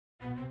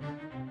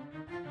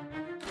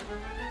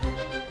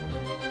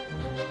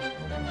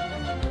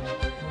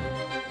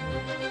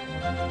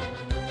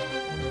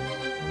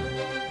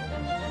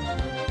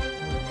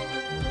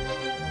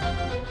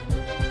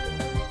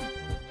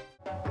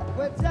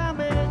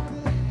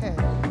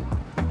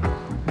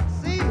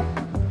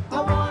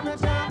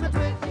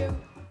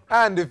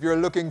And if you're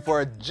looking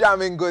for a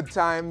jamming good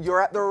time, you're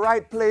at the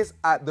right place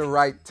at the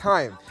right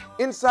time,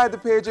 inside the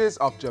pages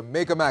of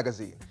Jamaica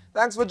Magazine.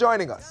 Thanks for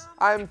joining us.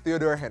 I'm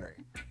Theodore Henry.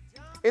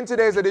 In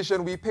today's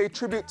edition, we pay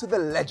tribute to the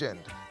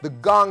legend, the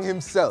gong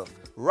himself,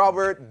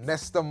 Robert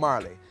Nesta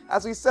Marley,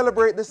 as we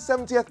celebrate the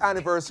 70th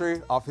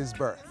anniversary of his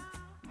birth.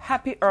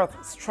 Happy Earth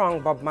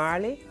Strong, Bob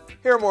Marley.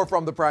 Hear more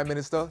from the Prime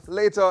Minister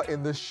later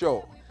in the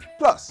show.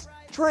 Plus,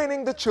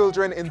 training the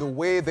children in the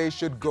way they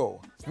should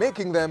go,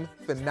 making them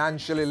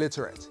financially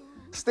literate.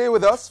 Stay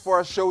with us for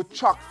a show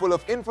chock full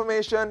of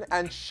information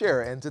and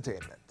sheer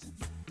entertainment.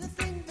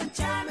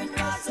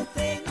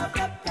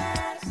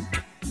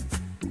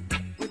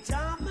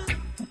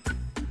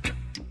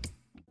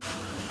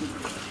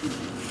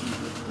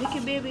 Nicky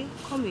baby,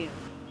 come here.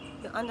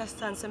 You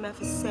understand, so I have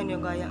to send you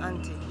to your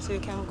auntie so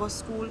you can go to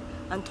school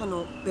and turn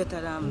out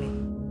better than me.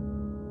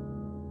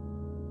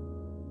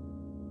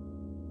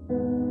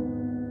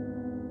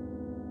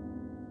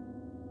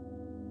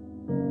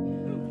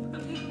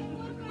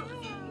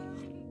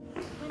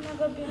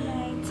 Gonna be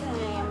night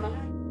time.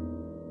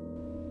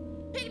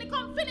 Piggy,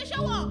 come finish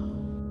your work.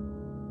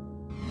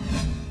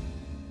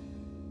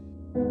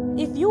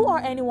 If you or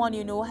anyone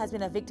you know has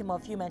been a victim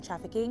of human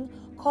trafficking,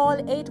 call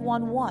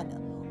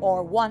 811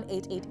 or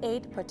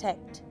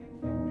 1-888-PROTECT.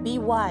 Be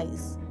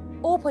wise.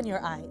 Open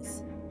your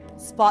eyes.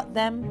 Spot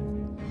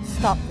them.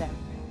 Stop them.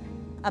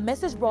 A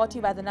message brought to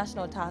you by the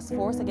National Task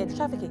Force Against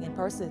Trafficking in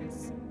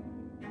Persons.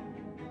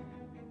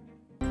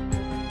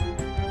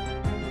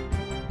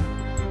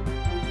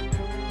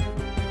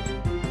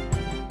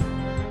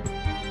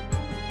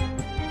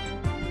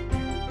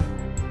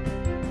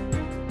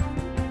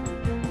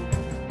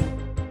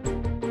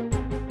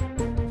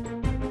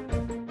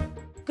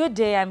 Good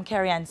day, I'm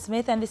Carrie Ann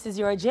Smith, and this is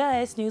your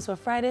GIS News for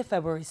Friday,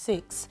 February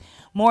 6.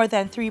 More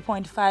than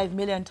 3.5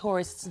 million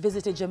tourists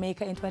visited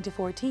Jamaica in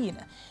 2014,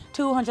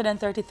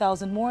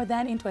 230,000 more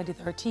than in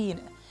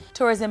 2013.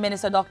 Tourism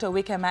Minister Dr.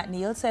 Wickham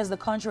McNeil says the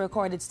country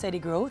recorded steady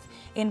growth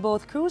in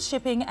both cruise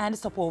shipping and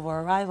stopover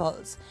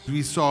arrivals.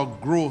 We saw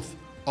growth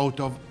out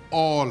of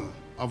all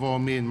of our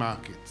main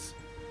markets.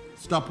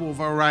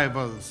 Stopover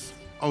arrivals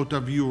out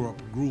of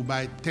Europe grew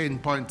by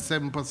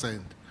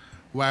 10.7%,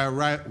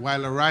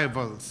 while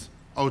arrivals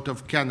out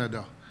of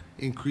Canada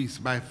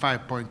increased by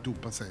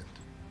 5.2%.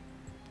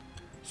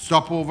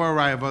 Stopover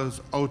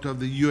arrivals out of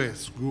the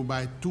US grew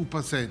by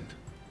 2%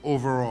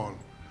 overall,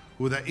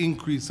 with an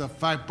increase of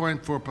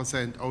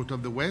 5.4% out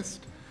of the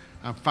West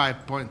and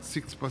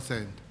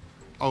 5.6%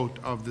 out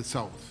of the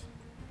South.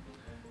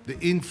 The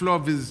inflow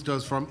of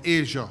visitors from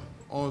Asia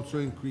also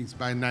increased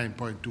by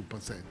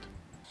 9.2%.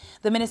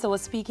 The minister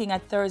was speaking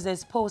at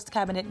Thursday's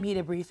post-cabinet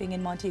media briefing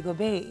in Montego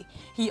Bay.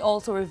 He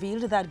also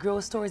revealed that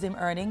gross tourism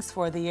earnings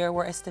for the year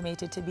were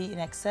estimated to be in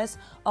excess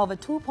of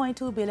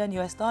 $2.2 billion,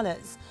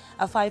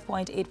 a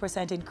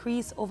 5.8%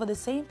 increase over the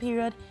same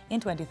period in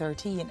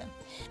 2013.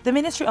 The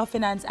Ministry of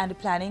Finance and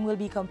Planning will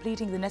be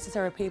completing the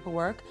necessary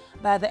paperwork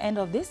by the end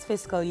of this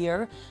fiscal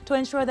year to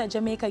ensure that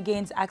Jamaica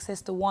gains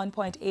access to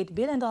 $1.8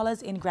 billion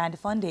in grant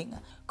funding.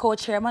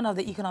 Co-chairman of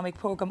the Economic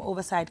Program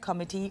Oversight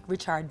Committee,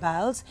 Richard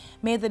Biles,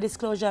 made the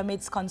disclosure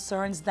amidst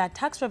concerns that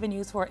tax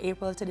revenues for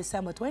April to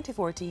December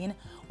 2014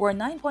 were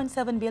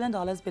 $9.7 billion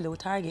below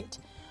target.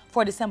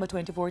 For December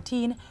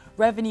 2014,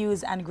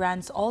 revenues and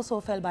grants also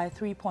fell by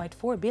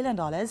 $3.4 billion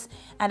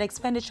and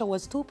expenditure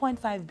was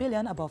 $2.5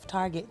 billion above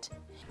target.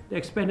 The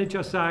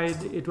expenditure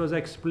side, it was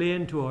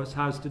explained to us,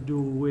 has to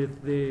do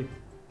with the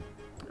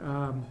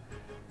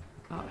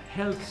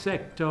health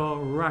sector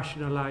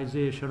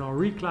rationalization or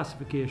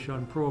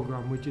reclassification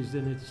program, which is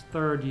in its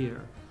third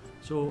year.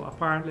 So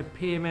apparently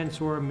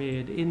payments were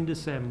made in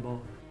December.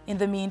 In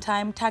the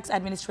meantime, Tax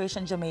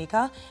Administration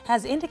Jamaica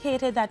has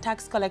indicated that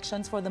tax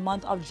collections for the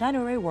month of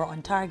January were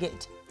on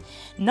target.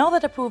 Now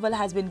that approval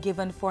has been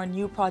given for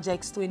new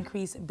projects to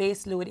increase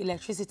base load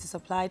electricity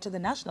supply to the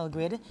national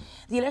grid,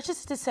 the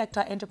Electricity Sector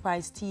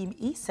Enterprise Team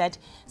ESET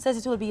says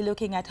it will be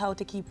looking at how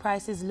to keep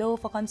prices low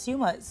for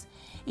consumers.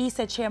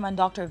 ESET Chairman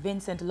Dr.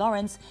 Vincent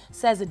Lawrence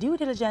says the due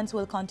diligence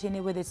will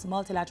continue with its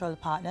multilateral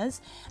partners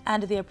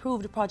and the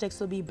approved projects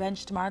will be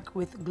benchmarked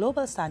with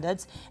global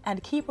standards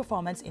and key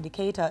performance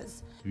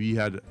indicators. We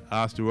had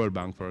asked the World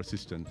Bank for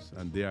assistance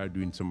and they are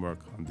doing some work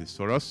on this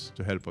for us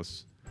to help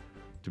us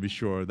to be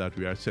sure that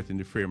we are setting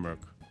the framework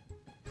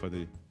for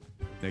the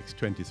next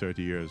 20-30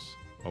 years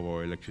of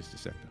our electricity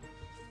sector.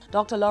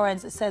 Dr.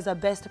 Lawrence says a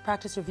best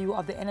practice review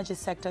of the energy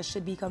sector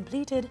should be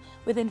completed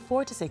within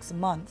 4 to 6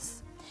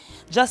 months.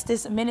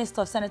 Justice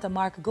Minister Senator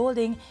Mark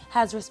Golding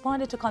has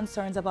responded to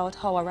concerns about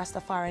how a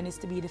Rastafarian is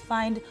to be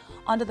defined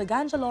under the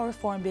Ganja Law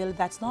Reform Bill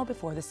that's now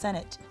before the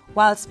Senate.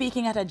 While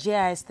speaking at a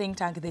GIS think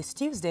tank this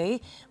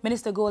Tuesday,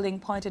 Minister Golding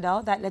pointed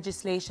out that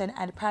legislation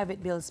and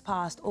private bills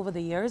passed over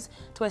the years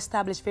to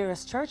establish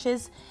various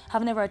churches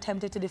have never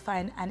attempted to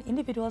define an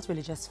individual's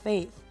religious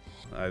faith.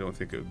 I don't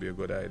think it would be a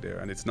good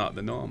idea, and it's not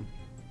the norm.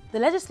 The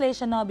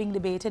legislation now being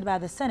debated by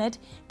the Senate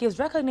gives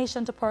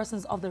recognition to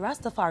persons of the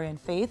Rastafarian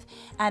faith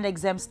and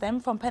exempts them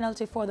from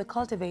penalty for the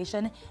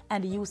cultivation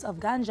and use of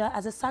ganja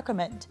as a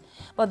sacrament.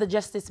 But the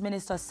Justice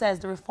Minister says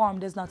the reform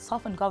does not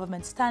soften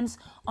government's stance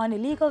on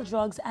illegal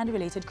drugs and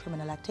related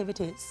criminal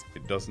activities.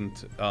 It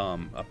doesn't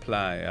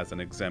apply as an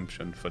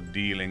exemption for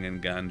dealing in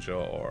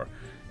ganja or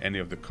any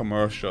of the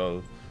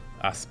commercial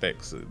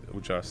aspects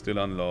which are still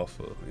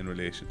unlawful in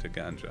relation to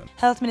ganja.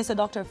 Health Minister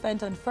Dr.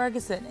 Fenton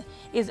Ferguson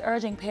is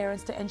urging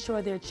parents to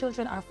ensure their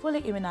children are fully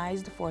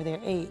immunized for their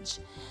age.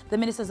 The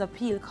minister's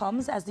appeal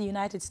comes as the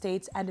United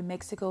States and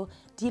Mexico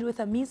deal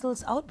with a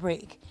measles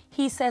outbreak.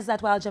 He says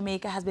that while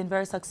Jamaica has been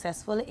very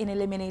successful in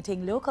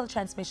eliminating local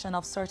transmission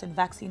of certain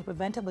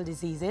vaccine-preventable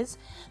diseases,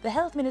 the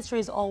Health Ministry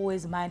is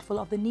always mindful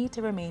of the need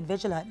to remain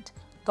vigilant.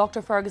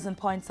 Dr. Ferguson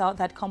points out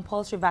that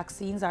compulsory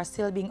vaccines are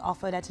still being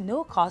offered at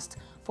no cost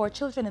for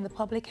children in the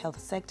public health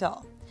sector.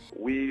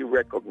 We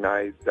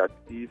recognize that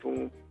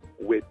even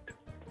with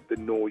the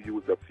no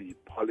user fee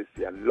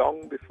policy and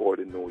long before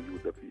the no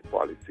user fee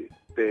policy,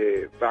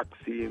 the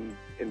vaccine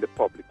in the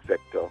public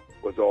sector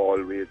was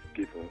always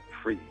given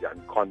free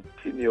and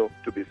continue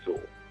to be so.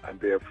 And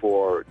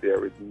therefore,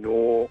 there is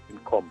no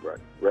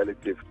encumbrance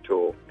relative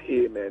to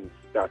payments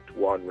that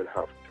one will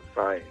have to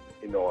find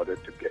in order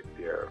to get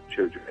their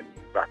children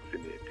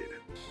vaccinated.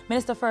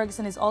 Minister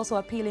Ferguson is also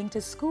appealing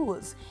to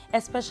schools,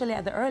 especially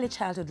at the early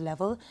childhood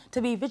level,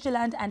 to be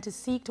vigilant and to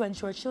seek to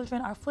ensure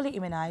children are fully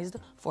immunized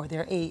for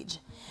their age.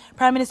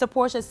 Prime Minister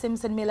Portia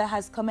Simpson Miller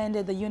has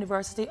commended the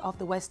University of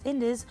the West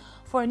Indies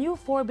for a new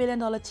 $4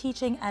 billion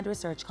teaching and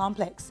research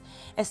complex.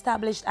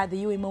 Established at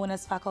the UWI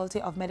Monash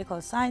Faculty of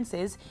Medical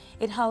Sciences,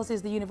 it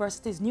houses the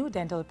university's new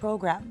dental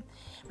program.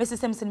 Mr.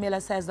 Simpson Miller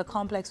says the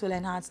complex will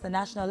enhance the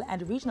national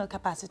and regional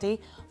capacity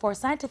for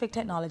scientific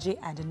technology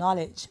and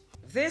knowledge.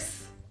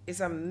 This is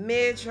a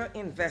major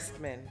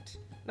investment,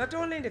 not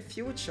only in the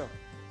future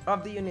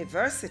of the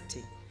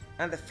university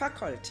and the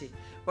faculty,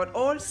 but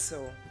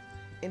also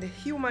in the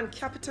human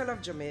capital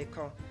of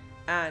Jamaica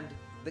and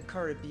the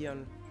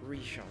Caribbean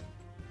region.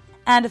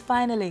 And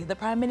finally, the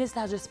Prime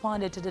Minister has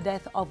responded to the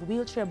death of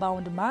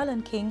wheelchair-bound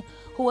Marlon King,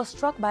 who was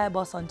struck by a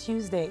bus on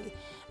Tuesday.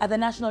 At the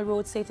National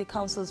Road Safety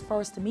Council's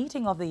first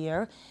meeting of the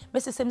year,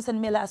 Mr. Simpson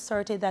Miller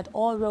asserted that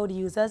all road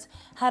users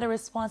had a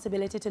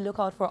responsibility to look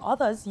out for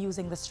others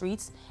using the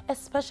streets,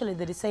 especially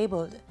the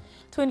disabled.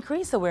 To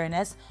increase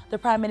awareness, the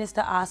Prime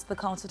Minister asked the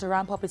Council to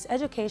ramp up its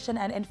education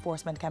and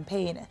enforcement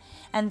campaign.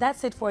 And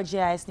that's it for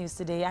GIS News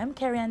Today. I'm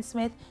Carrie Ann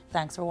Smith.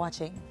 Thanks for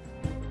watching.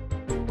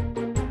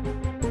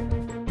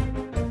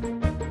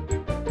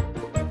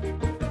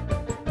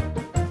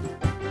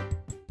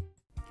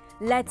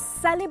 Let's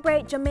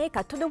celebrate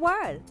Jamaica to the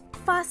world.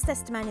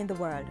 Fastest man in the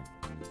world.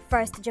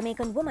 First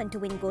Jamaican woman to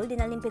win gold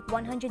in Olympic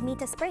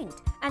 100-meter sprint.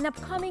 An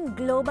upcoming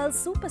global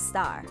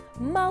superstar.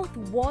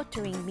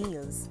 Mouth-watering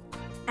meals.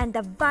 And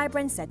a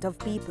vibrant set of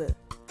people.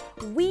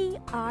 We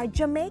are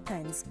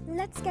Jamaicans.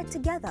 Let's get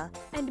together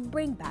and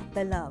bring back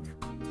the love.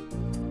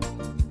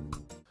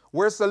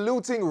 We're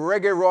saluting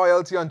reggae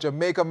royalty on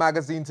Jamaica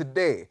Magazine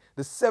today,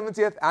 the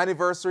 70th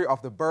anniversary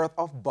of the birth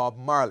of Bob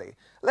Marley.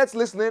 Let's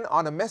listen in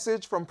on a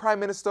message from Prime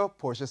Minister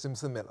Portia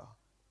Simpson Miller.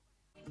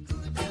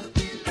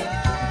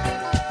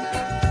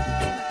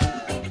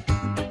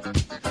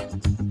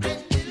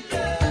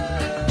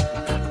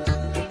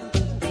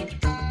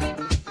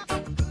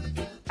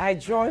 I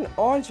join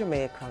all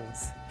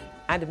Jamaicans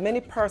and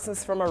many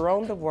persons from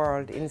around the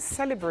world in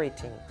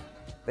celebrating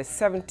the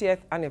 70th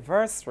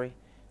anniversary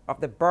of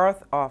the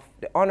birth of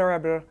the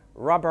Honorable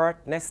Robert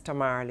Nesta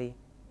Marley,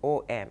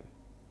 OM.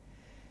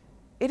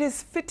 It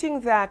is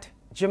fitting that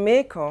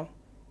Jamaica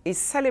is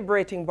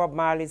celebrating Bob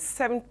Marley's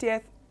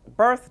 70th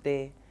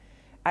birthday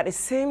at the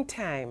same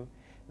time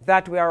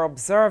that we are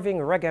observing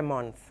Reggae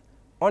Month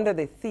under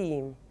the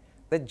theme,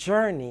 "The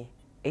Journey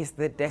is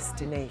the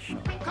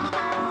Destination." Come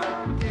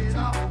on, get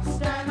up,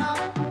 stand up.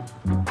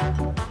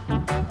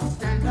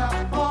 Stand up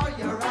for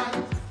your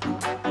rights.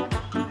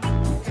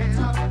 Get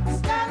up,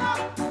 stand up.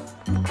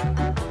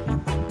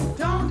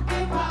 Don't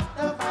give up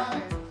the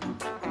fight.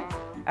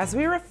 As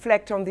we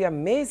reflect on the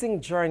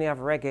amazing journey of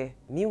reggae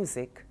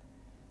music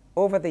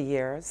over the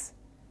years,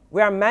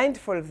 we are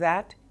mindful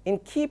that, in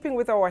keeping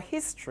with our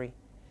history,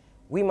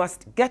 we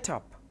must get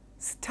up,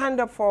 stand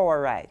up for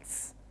our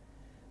rights.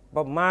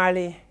 Bob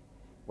Marley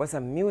was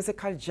a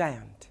musical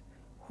giant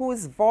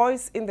whose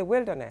voice in the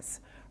wilderness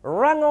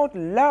rang out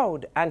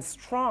loud and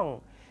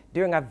strong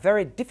during a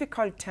very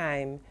difficult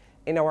time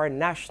in our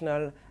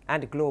national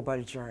and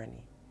global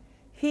journey.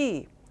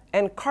 He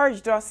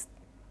encouraged us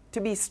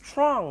to be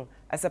strong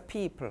as a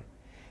people,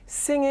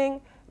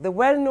 singing the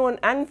well-known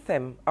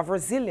anthem of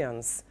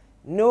resilience,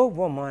 "No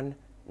Woman,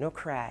 No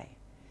Cry."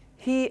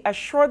 He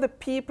assured the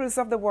peoples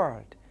of the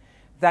world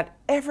that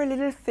every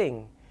little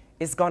thing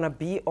is gonna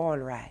be all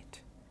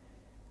right.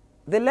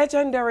 The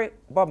legendary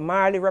Bob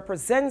Marley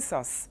represents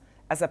us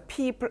as a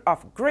people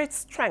of great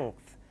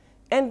strength,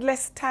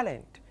 endless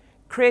talent,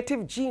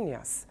 creative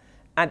genius,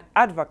 and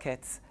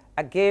advocates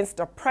against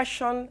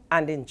oppression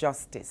and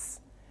injustice.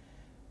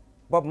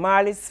 Bob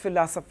Marley's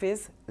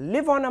philosophies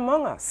live on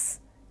among us.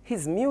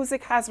 His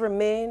music has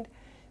remained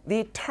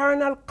the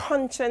eternal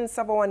conscience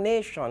of our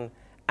nation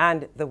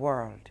and the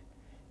world,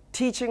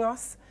 teaching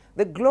us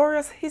the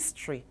glorious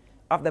history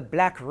of the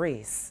black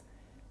race,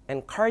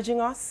 encouraging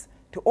us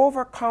to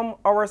overcome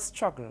our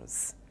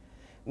struggles,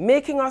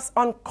 making us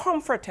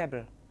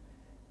uncomfortable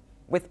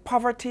with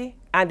poverty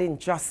and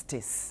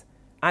injustice,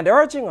 and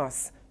urging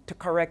us to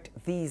correct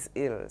these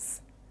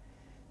ills.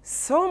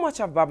 So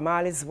much of Bob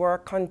Marley's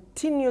work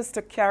continues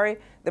to carry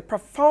the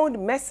profound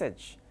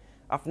message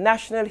of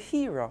national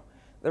hero,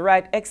 the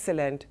Right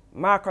Excellent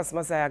Marcus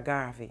Mosiah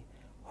Garvey,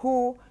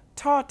 who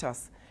taught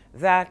us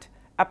that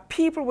a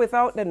people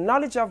without the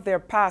knowledge of their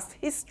past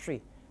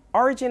history,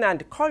 origin,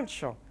 and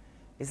culture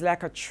is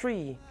like a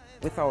tree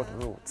without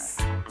roots.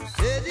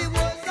 Said he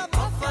was a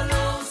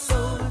buffalo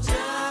soldier,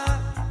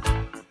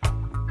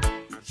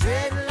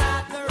 dread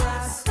like a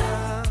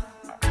rasta.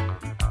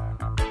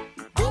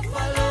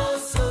 Buffalo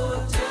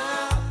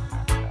soldier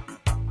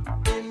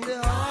in the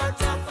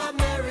heart of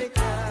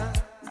America.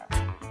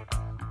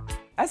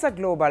 As a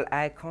global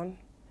icon,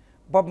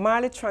 Bob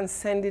Marley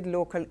transcended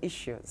local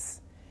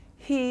issues.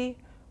 He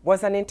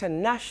was an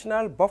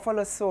international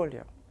buffalo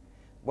soldier,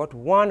 but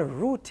one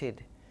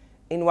rooted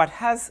in what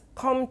has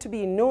come to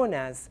be known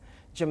as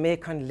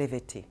Jamaican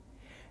levity.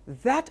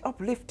 That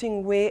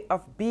uplifting way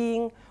of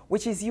being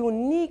which is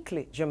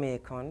uniquely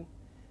Jamaican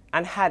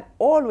and had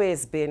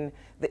always been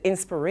the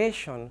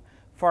inspiration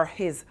for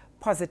his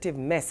positive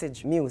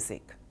message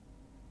music.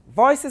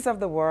 Voices of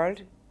the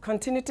world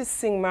continue to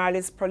sing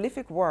Marley's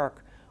prolific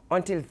work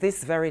until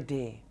this very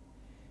day.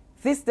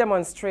 This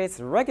demonstrates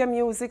reggae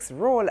music's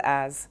role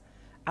as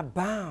a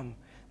balm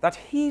that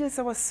heals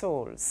our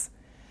souls,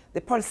 the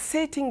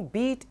pulsating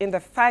beat in the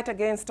fight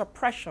against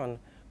oppression,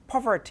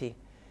 poverty,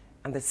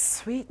 and the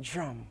sweet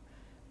drum,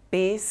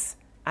 bass,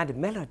 and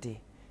melody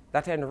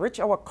that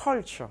enrich our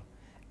culture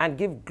and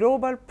give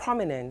global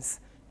prominence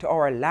to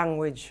our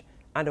language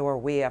and our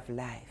way of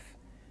life.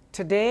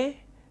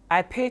 Today,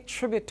 I pay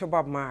tribute to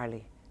Bob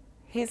Marley,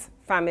 his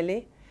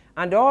family,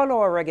 and all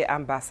our reggae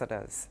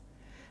ambassadors.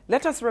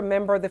 Let us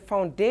remember the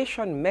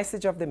foundation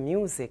message of the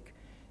music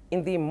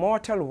in the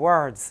immortal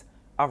words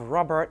of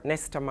Robert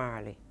Nesta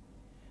Marley.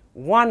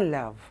 One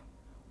love,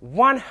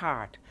 one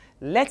heart,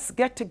 let's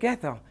get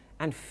together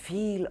and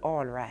feel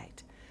all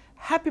right.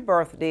 Happy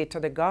birthday to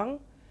the gang.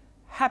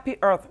 Happy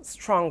Earth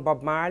Strong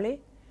Bob Marley.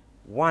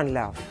 One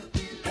love.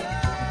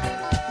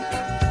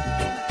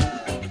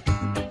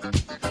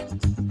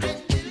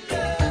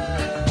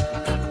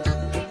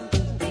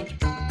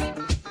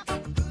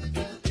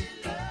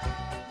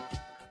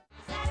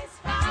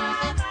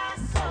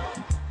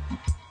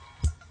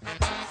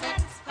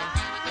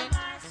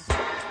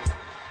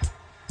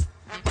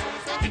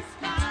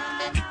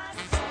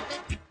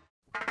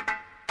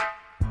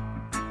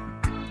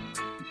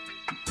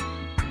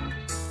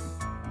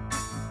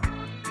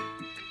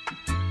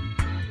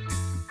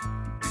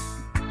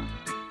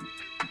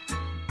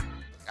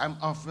 I'm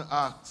often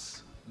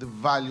asked the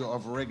value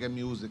of reggae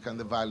music and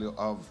the value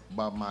of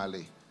Bob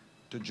Marley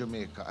to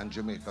Jamaica and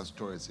Jamaica's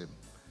tourism.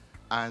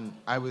 And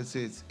I will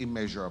say it's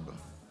immeasurable.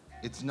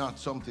 It's not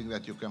something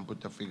that you can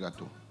put a figure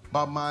to.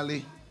 Bob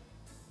Marley,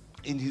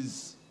 in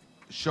his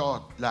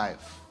short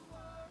life,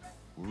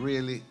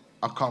 really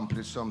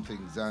accomplished some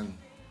things. And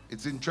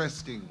it's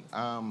interesting.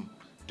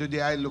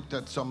 Today I looked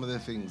at some of the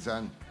things,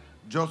 and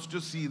just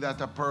to see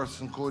that a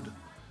person could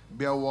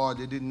be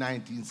awarded in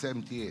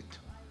 1978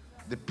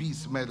 the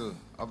Peace Medal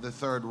of the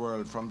Third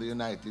World from the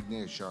United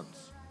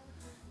Nations.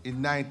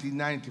 In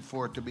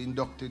 1994, to be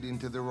inducted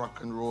into the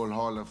Rock and Roll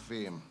Hall of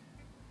Fame.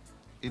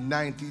 In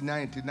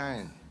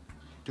 1999,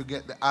 to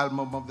get the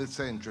Album of the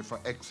Century for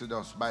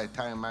Exodus by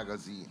Time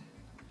magazine.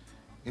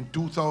 In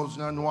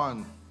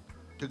 2001,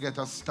 to get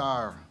a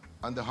star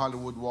on the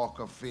Hollywood Walk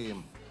of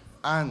Fame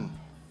and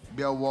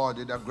be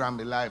awarded a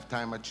Grammy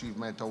Lifetime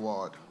Achievement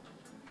Award.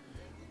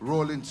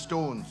 Rolling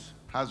Stones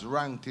has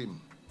ranked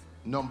him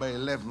number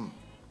 11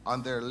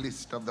 on their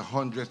list of the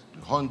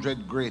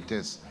 100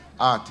 greatest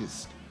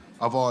artists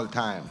of all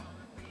time.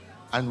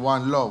 And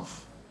One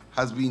Love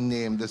has been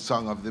named the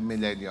Song of the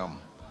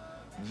Millennium.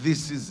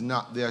 This is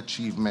not the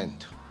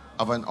achievement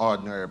of an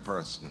ordinary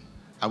person,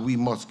 and we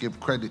must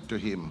give credit to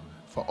him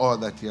for all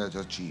that he has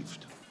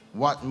achieved.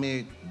 What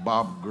made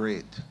Bob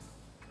great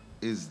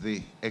is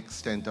the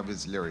extent of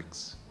his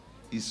lyrics.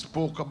 He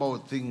spoke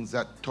about things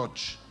that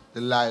touch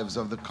the lives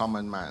of the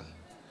common man.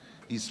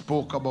 He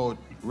spoke about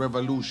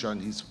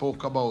revolution, he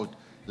spoke about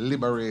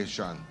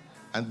liberation,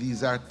 and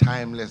these are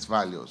timeless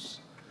values.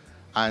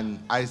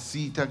 And I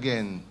see it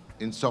again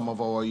in some of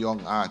our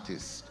young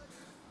artists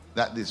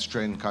that this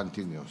trend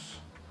continues.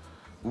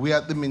 We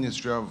at the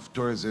Ministry of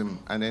Tourism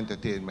and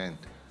Entertainment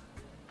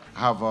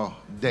have a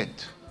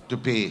debt to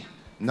pay,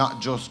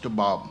 not just to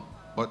Bob,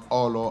 but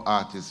all our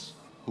artists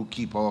who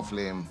keep our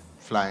flame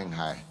flying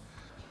high.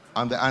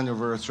 On the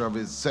anniversary of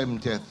his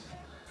 70th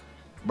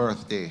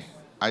birthday,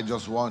 I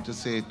just want to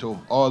say to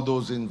all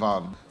those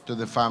involved, to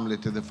the family,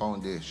 to the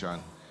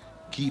foundation,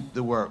 keep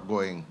the work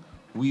going.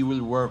 we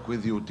will work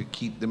with you to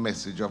keep the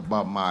message of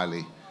Bob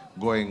Marley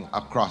going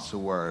across the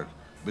world,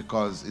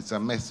 because it's a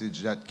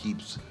message that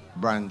keeps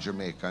brand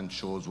Jamaica and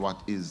shows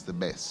what is the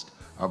best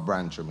of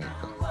brand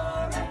Jamaica.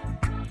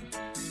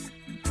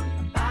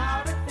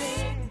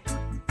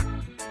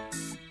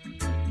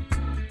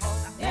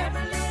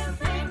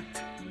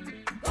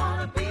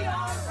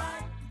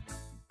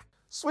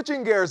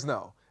 Switching gears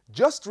now.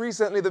 Just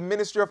recently, the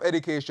Ministry of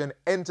Education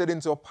entered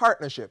into a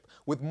partnership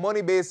with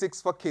Money Basics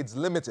for Kids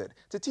Limited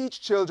to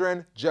teach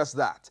children just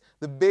that,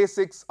 the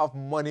basics of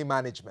money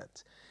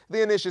management.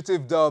 The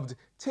initiative, dubbed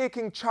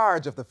Taking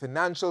Charge of the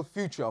Financial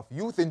Future of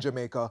Youth in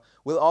Jamaica,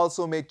 will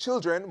also make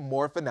children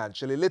more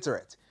financially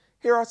literate.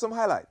 Here are some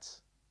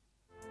highlights.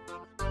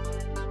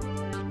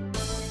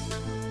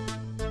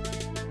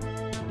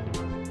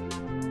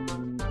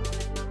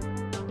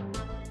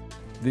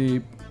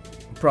 The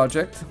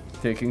project,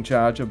 Taking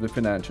Charge of the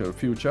Financial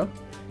Future,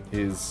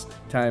 is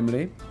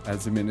timely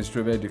as the Ministry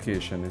of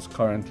Education is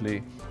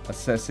currently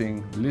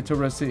assessing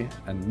literacy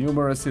and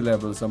numeracy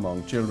levels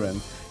among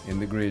children in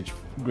the grade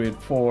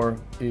 4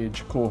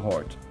 age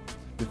cohort.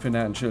 The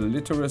financial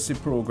literacy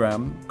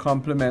program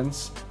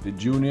complements the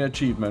Junior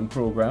Achievement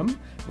Program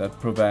that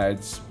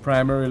provides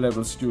primary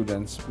level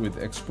students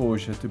with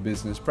exposure to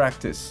business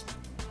practice.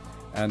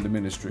 And the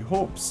ministry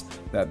hopes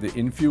that the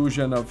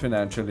infusion of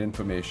financial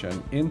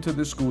information into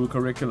the school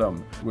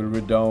curriculum will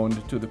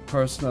redound to the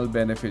personal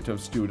benefit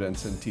of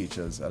students and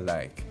teachers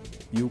alike.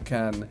 You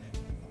can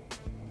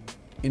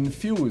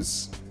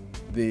infuse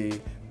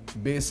the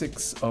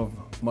basics of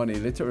money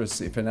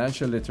literacy,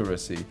 financial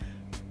literacy,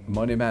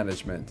 money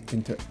management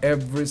into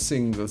every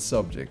single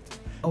subject.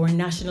 Our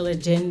national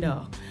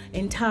agenda,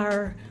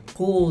 entire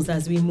goals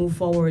as we move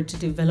forward to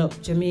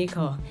develop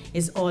Jamaica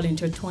is all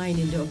intertwined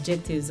in the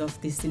objectives of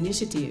this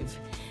initiative.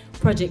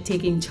 Project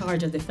Taking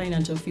Charge of the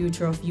Financial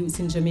Future of Youth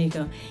in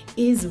Jamaica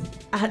is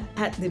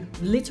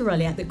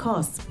literally at the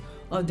cusp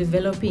of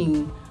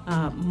developing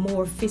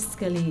more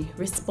fiscally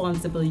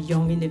responsible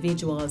young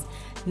individuals,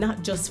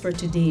 not just for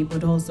today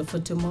but also for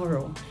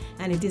tomorrow.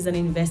 And it is an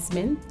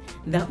investment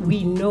that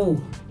we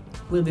know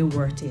will be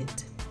worth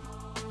it.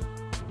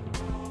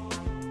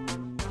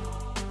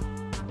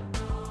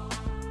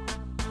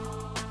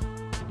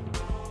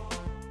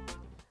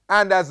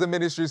 And as the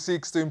ministry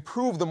seeks to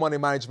improve the money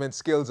management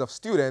skills of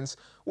students,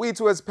 we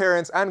too as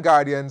parents and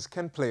guardians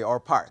can play our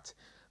part.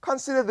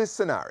 Consider this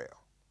scenario.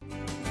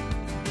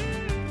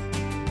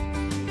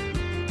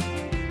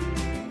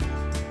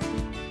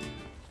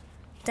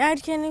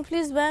 Dad, can you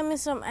please buy me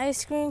some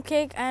ice cream,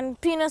 cake,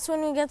 and peanuts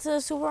when we get to the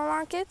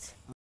supermarket?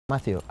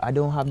 Matthew, I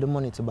don't have the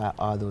money to buy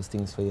all those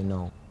things for you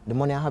now. The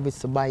money I have is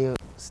to buy you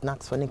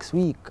snacks for next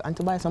week and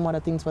to buy some other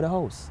things for the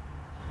house.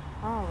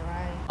 All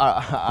right. All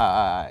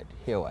right.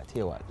 Hear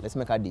what? Let's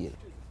make a deal.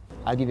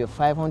 I'll give you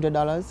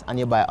 $500 and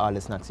you buy all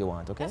the snacks you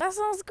want, okay? That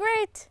sounds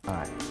great. All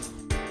right.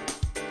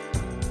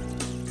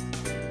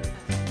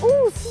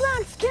 Ooh,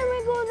 snacks! Can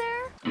we go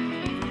there?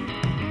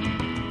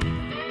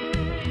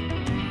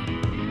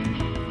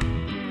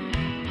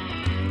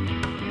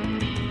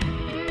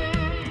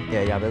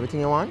 Yeah, you have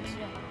everything you want?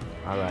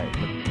 All right.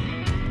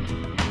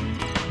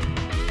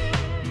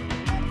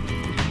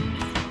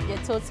 Your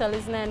total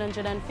is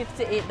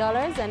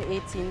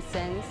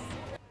 $958.18.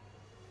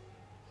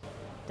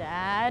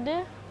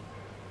 Dad?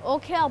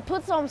 Okay, I'll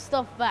put some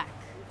stuff back.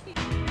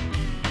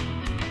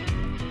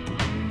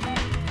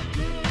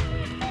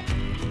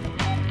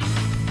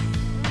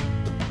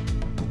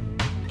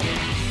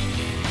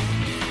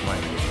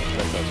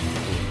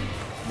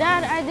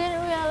 Dad, I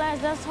didn't realize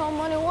that's how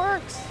money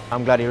works.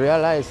 I'm glad you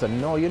realized, so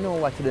now you know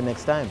what to do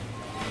next time.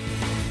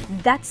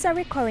 That's a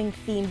recurring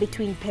theme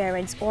between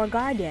parents or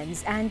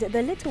guardians and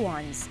the little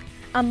ones.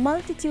 A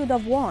multitude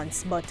of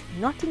wants, but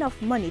not enough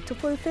money to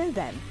fulfill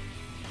them.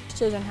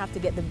 Children have to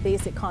get the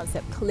basic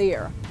concept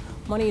clear.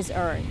 Money is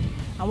earned.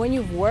 And when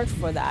you've worked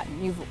for that,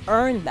 you've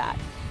earned that,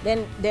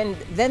 then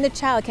the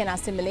child can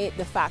assimilate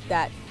the fact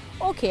that,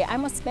 okay, I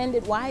must spend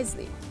it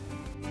wisely.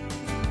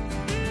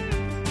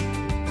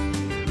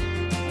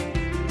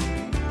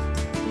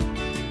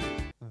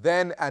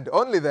 Then and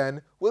only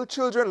then will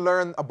children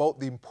learn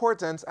about the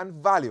importance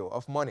and value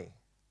of money.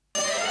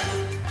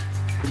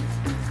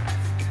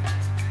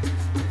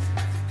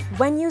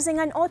 When using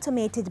an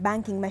automated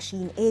banking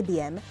machine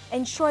ABM,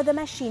 ensure the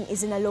machine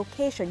is in a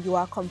location you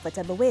are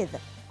comfortable with,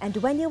 and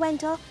when you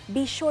enter,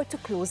 be sure to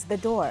close the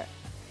door.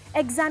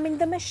 Examine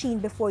the machine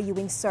before you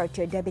insert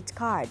your debit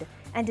card,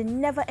 and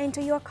never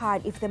enter your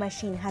card if the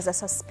machine has a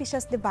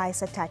suspicious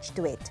device attached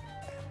to it.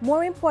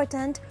 More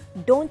important,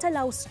 don't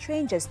allow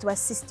strangers to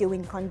assist you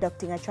in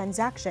conducting a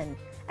transaction.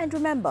 And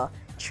remember,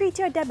 treat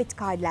your debit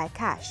card like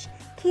cash.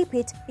 Keep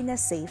it in a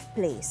safe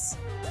place.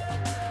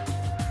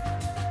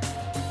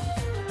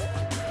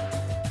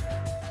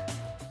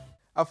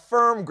 A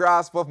firm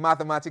grasp of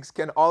mathematics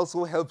can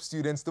also help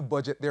students to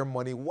budget their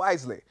money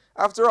wisely.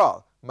 After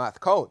all,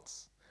 math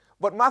counts.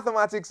 But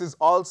mathematics is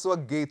also a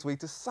gateway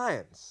to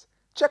science.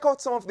 Check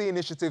out some of the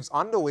initiatives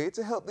underway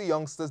to help the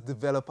youngsters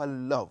develop a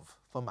love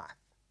for math.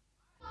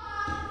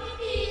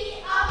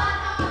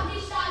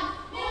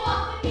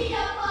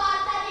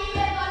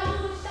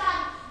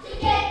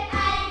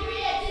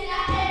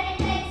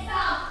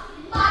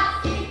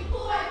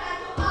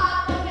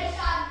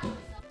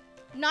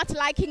 not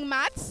liking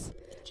maths,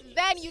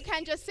 then you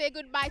can just say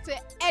goodbye to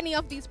any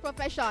of these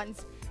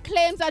professions.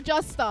 Claims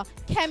adjuster,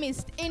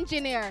 chemist,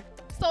 engineer,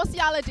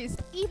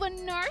 sociologist,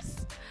 even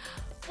nurse.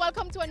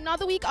 Welcome to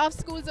another week of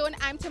School Zone.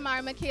 I'm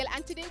Tamara McHale,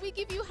 and today we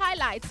give you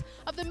highlights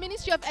of the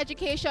Ministry of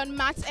Education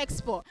Maths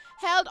Expo,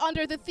 held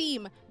under the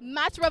theme,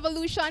 Maths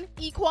Revolution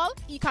equal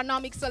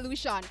Economic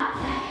Solution.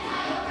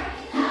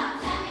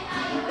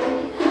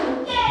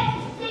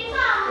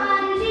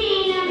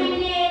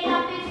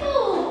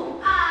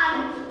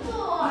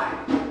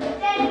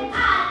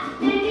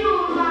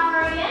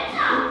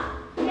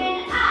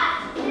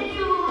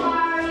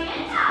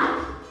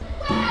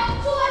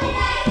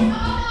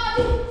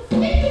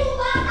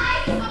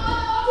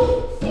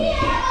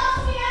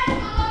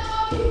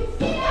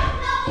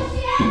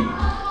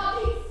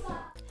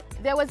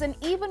 There was an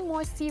even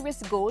more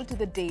serious goal to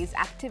the day's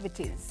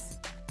activities.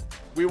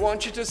 We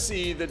want you to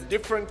see the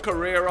different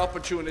career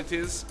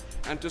opportunities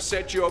and to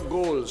set your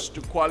goals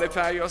to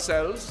qualify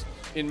yourselves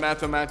in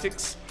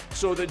mathematics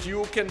so that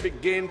you can be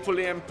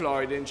gainfully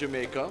employed in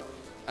Jamaica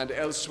and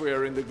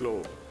elsewhere in the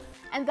globe.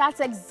 And that's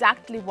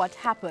exactly what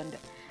happened,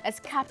 as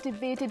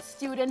captivated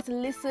students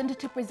listened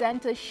to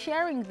presenters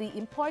sharing the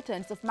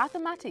importance of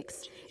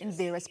mathematics in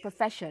various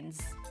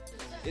professions.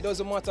 It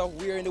doesn't matter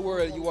where in the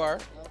world you are,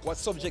 what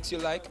subjects you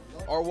like,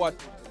 or what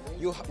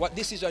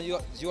decision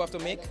you have to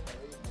make.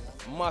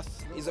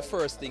 Math is the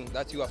first thing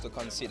that you have to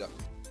consider.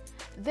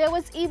 There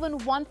was even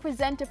one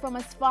presenter from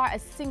as far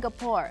as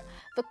Singapore,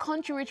 the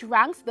country which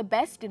ranks the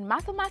best in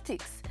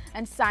mathematics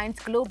and science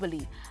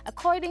globally,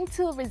 according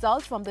to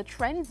results from the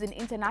Trends in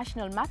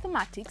International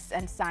Mathematics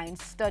and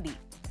Science study.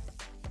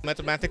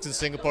 Mathematics in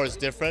Singapore is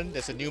different.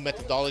 There's a new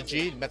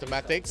methodology in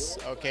mathematics.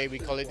 Okay, we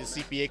call it the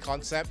CPA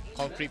concept,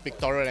 concrete,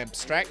 pictorial, and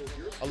abstract.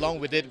 Along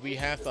with it, we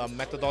have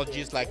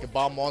methodologies like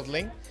bar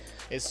modeling.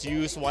 It's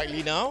used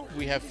widely now.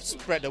 We have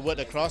spread the word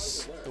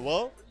across the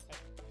world.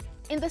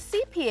 In the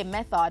CPA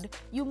method,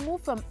 you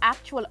move from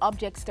actual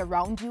objects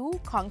around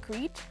you,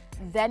 concrete,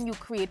 then you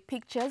create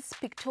pictures,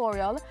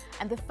 pictorial,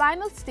 and the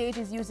final stage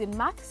is using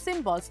math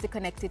symbols to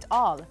connect it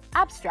all,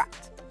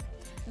 abstract.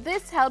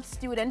 This helps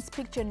students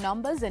picture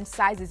numbers and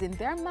sizes in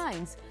their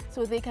minds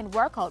so they can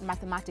work out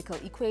mathematical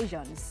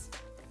equations.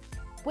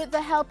 With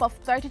the help of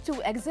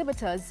 32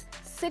 exhibitors,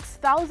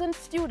 6,000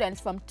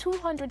 students from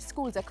 200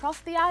 schools across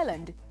the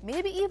island,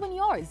 maybe even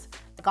yours,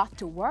 got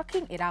to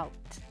working it out.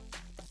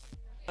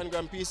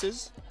 10-gram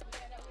pieces,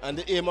 and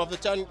the aim of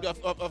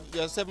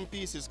the 7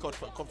 pieces cut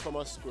from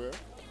a square,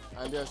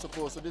 and they're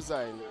supposed to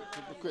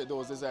create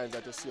those designs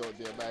that you see out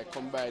there by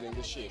combining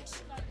the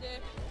shapes.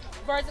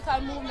 Vertical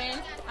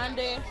movement and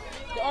the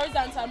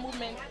horizontal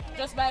movement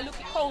just by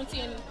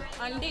counting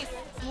on this.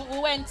 We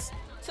went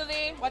to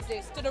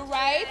the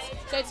right,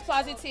 so it's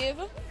positive,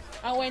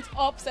 and went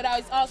up, so that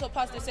is also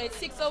positive, so it's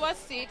 6 over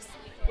 6,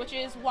 which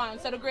is 1,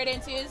 so the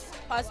gradient is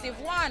positive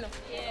 1.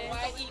 Yeah.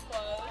 Y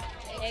equals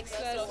x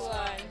plus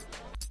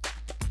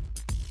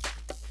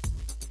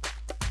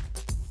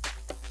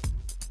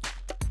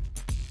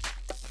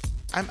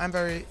 1. I'm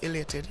very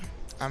elated.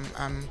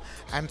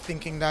 I'm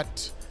thinking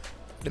that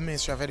the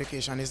Ministry of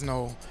Education is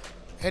now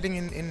heading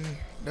in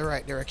the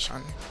right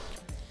direction.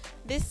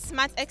 This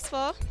Math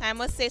Expo, I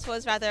must say it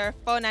was rather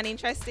fun and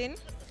interesting.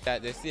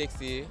 That the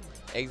CXC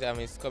exam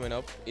is coming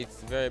up,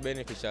 it's very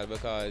beneficial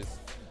because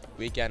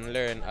we can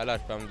learn a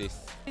lot from this.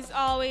 There's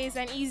always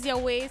an easier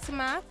way to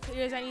math,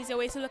 there's an easier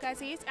way to look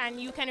at it,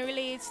 and you can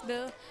relate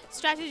the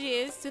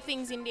strategies to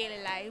things in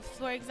daily life.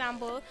 For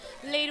example,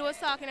 the lady was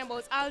talking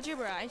about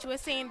algebra, and she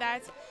was saying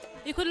that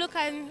you could look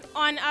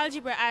on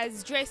algebra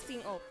as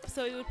dressing up,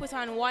 so you would put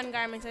on one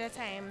garment at a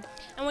time.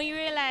 And when you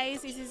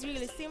realize it is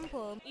really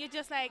simple, you're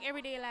just like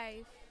everyday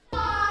life.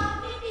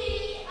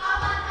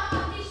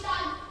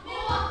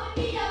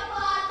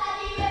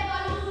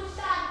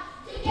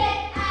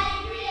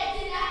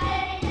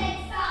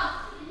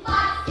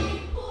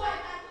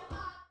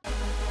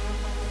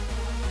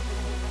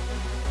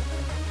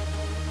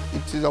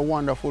 It is a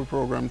wonderful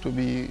program to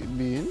be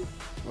in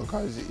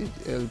because it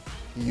helps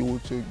you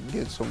to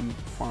get some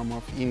form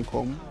of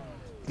income.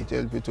 It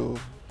helps you to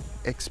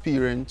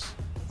experience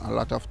a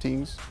lot of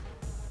things,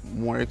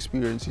 more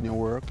experience in your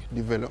work,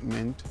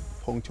 development,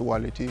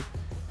 punctuality,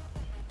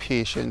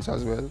 patience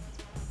as well,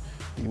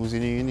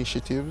 using your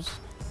initiatives,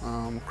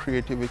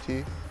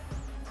 creativity,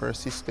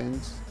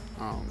 persistence,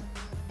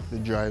 the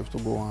drive to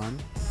go on.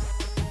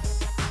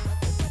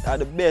 That's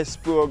the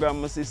best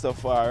program my sister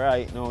for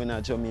right now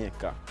in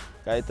Jamaica.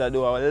 It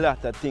do a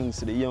lot of things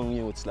to the young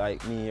youths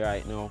like me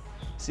right now.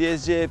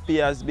 CSJP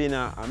has been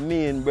a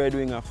main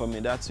breadwinner for me.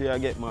 That's where I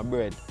get my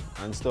bread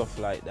and stuff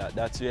like that.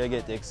 That's where I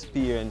get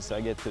experience, I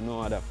get to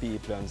know other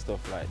people and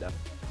stuff like that.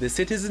 The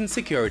Citizen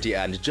Security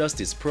and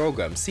Justice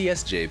Program,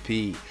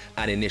 CSJP,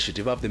 an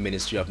initiative of the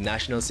Ministry of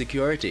National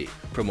Security,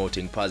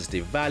 promoting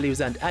positive values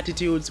and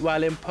attitudes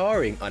while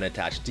empowering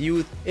unattached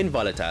youth in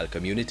volatile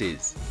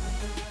communities.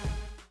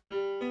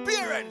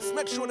 Parents,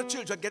 make sure the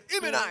children get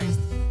immunized.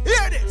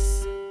 Hear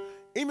this!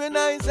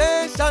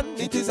 Immunization,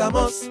 it is a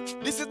must.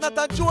 This is not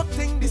a joke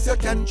thing, this you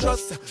can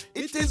trust.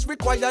 It is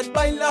required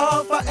by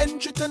law for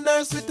entry to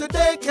nursery, to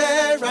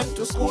daycare and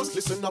to schools.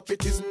 Listen up,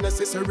 it is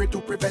necessary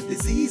to prevent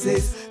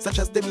diseases such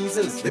as the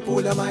measles, the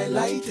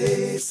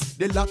poliomyelitis,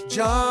 the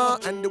lockjaw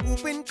and the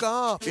whooping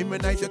cough.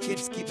 Immunize your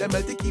kids, keep them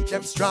healthy, keep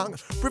them strong.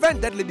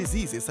 Prevent deadly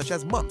diseases such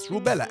as mumps,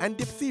 rubella and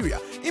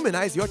diphtheria.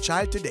 Immunize your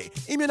child today.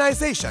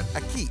 Immunization,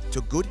 a key to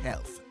good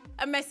health.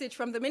 A message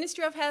from the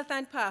Ministry of Health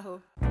and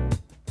PAHO.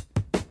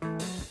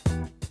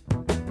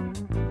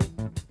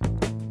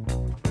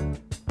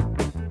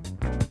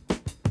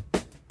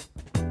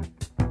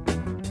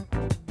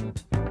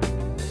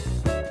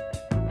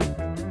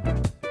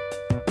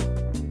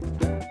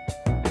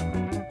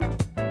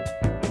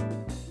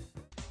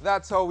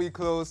 That's how we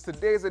close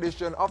today's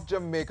edition of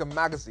Jamaica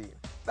Magazine.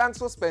 Thanks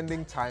for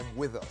spending time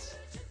with us.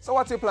 So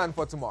what's your plan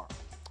for tomorrow?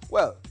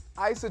 Well,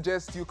 I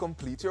suggest you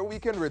complete your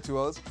weekend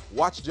rituals,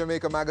 watch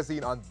Jamaica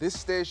Magazine on this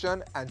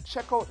station, and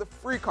check out the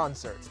free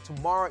concerts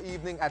tomorrow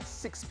evening at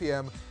 6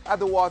 p.m. at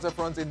the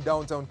Waterfront in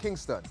downtown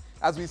Kingston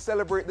as we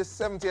celebrate the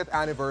 70th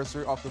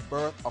anniversary of the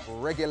birth of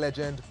reggae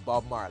legend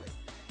Bob Marley.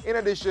 In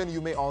addition,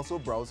 you may also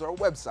browse our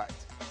website,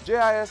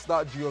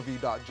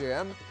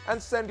 jis.gov.jm,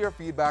 and send your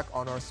feedback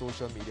on our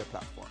social media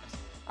platforms.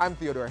 I'm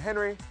Theodore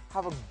Henry.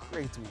 Have a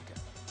great weekend.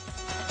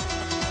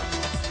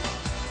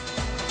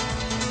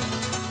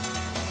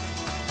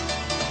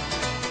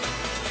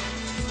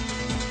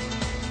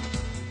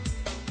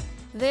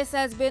 This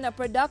has been a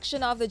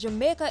production of the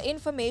Jamaica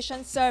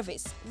Information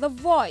Service, the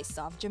voice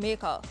of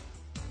Jamaica.